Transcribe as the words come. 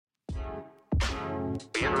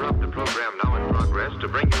We interrupt the program now in progress to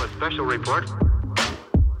bring you a special report.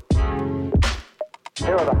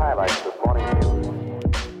 Here are the highlights this morning's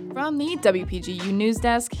news. From the WPGU News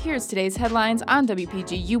Desk, here's today's headlines on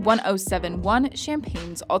WPGU 1071,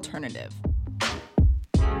 Champaign's Alternative.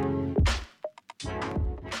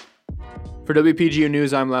 For WPGU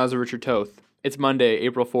News, I'm Lazar Richard Toth. It's Monday,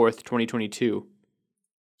 April 4th, 2022.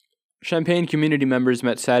 Champaign community members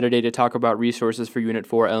met Saturday to talk about resources for Unit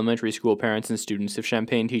 4 elementary school parents and students if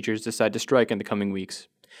Champaign teachers decide to strike in the coming weeks.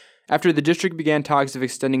 After the district began talks of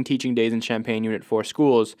extending teaching days in Champaign Unit 4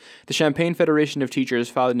 schools, the Champaign Federation of Teachers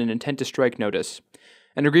filed an intent to strike notice.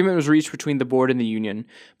 An agreement was reached between the board and the union,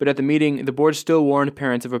 but at the meeting, the board still warned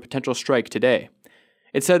parents of a potential strike today.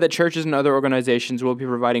 It said that churches and other organizations will be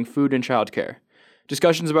providing food and childcare.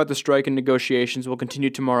 Discussions about the strike and negotiations will continue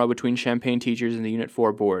tomorrow between Champaign teachers and the Unit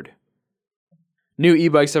 4 board. New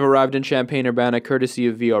e-bikes have arrived in Champaign-Urbana courtesy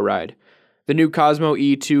of VO-Ride. The new Cosmo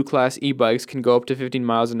E2 class e-bikes can go up to 15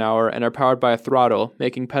 miles an hour and are powered by a throttle,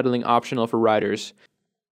 making pedaling optional for riders.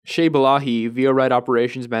 Shay Balahi, VO-Ride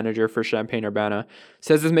operations manager for Champaign-Urbana,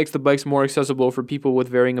 says this makes the bikes more accessible for people with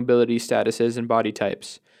varying ability statuses and body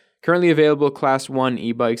types. Currently available Class 1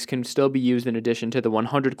 e-bikes can still be used in addition to the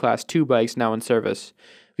 100 Class 2 bikes now in service.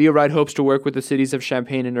 VO-Ride hopes to work with the cities of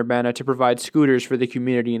Champaign and Urbana to provide scooters for the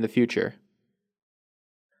community in the future.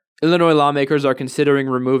 Illinois lawmakers are considering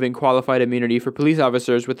removing qualified immunity for police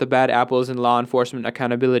officers with the Bad Apples and Law Enforcement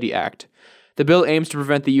Accountability Act. The bill aims to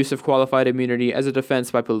prevent the use of qualified immunity as a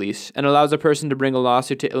defense by police and allows a person to bring a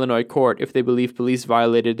lawsuit to Illinois court if they believe police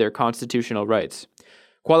violated their constitutional rights.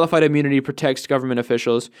 Qualified immunity protects government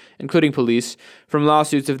officials, including police, from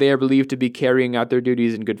lawsuits if they are believed to be carrying out their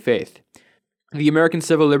duties in good faith. The American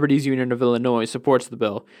Civil Liberties Union of Illinois supports the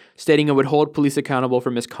bill, stating it would hold police accountable for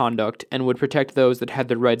misconduct and would protect those that had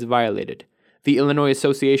their rights violated. The Illinois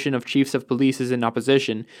Association of Chiefs of Police is in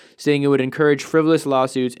opposition, stating it would encourage frivolous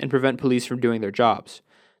lawsuits and prevent police from doing their jobs.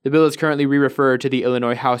 The bill is currently re-referred to the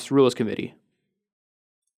Illinois House Rules Committee.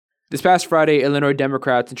 This past Friday, Illinois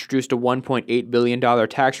Democrats introduced a $1.8 billion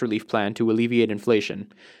tax relief plan to alleviate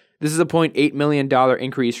inflation. This is a $0.8 million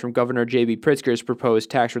increase from Governor J.B. Pritzker's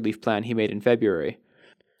proposed tax relief plan he made in February.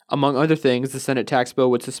 Among other things, the Senate tax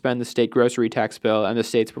bill would suspend the state grocery tax bill and the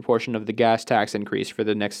state's proportion of the gas tax increase for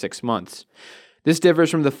the next 6 months. This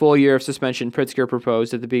differs from the full year of suspension Pritzker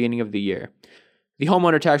proposed at the beginning of the year. The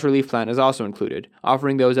homeowner tax relief plan is also included,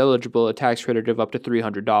 offering those eligible a tax credit of up to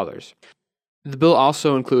 $300. The bill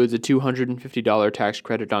also includes a $250 tax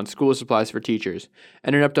credit on school supplies for teachers,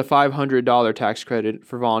 and an up to $500 tax credit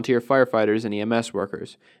for volunteer firefighters and EMS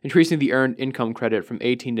workers, increasing the earned income credit from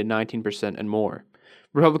 18% to 19% and more.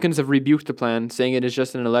 Republicans have rebuked the plan, saying it is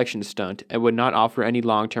just an election stunt and would not offer any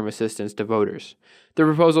long-term assistance to voters. The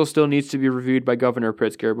proposal still needs to be reviewed by Governor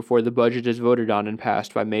Pritzker before the budget is voted on and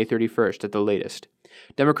passed by May 31st at the latest.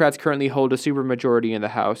 Democrats currently hold a supermajority in the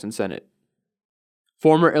House and Senate.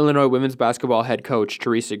 Former Illinois women's basketball head coach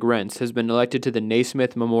Teresa Grentz has been elected to the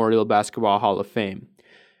Naismith Memorial Basketball Hall of Fame.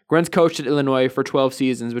 Grentz coached at Illinois for 12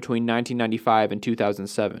 seasons between 1995 and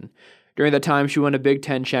 2007. During that time, she won a Big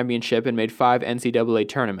Ten championship and made 5 NCAA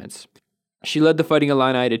tournaments. She led the Fighting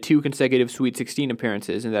Illini to 2 consecutive Sweet 16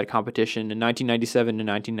 appearances in that competition in 1997 and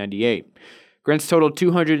 1998. Grentz totaled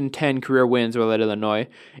 210 career wins while at Illinois,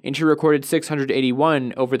 and she recorded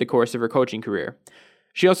 681 over the course of her coaching career.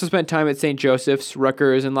 She also spent time at St. Joseph's,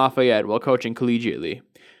 Rutgers, and Lafayette while coaching collegiately.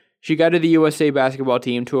 She guided the USA basketball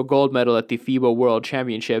team to a gold medal at the FIBA World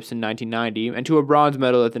Championships in 1990 and to a bronze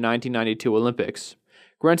medal at the 1992 Olympics.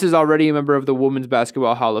 Grentz is already a member of the Women's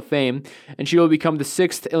Basketball Hall of Fame, and she will become the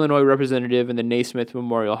 6th Illinois representative in the Naismith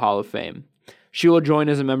Memorial Hall of Fame. She will join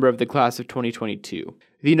as a member of the class of 2022.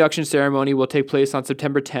 The induction ceremony will take place on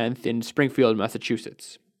September 10th in Springfield,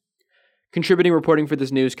 Massachusetts. Contributing reporting for this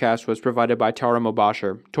newscast was provided by Tara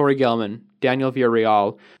Mobasher, Tori Gelman, Daniel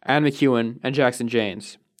Villarreal, Ann McEwen, and Jackson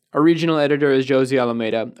Janes. Our regional editor is Josie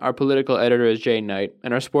Alameda, our political editor is Jane Knight,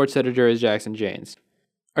 and our sports editor is Jackson Janes.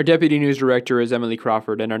 Our deputy news director is Emily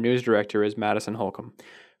Crawford, and our news director is Madison Holcomb.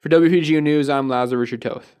 For WPGU News, I'm Lazar Richard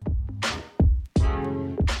Toth.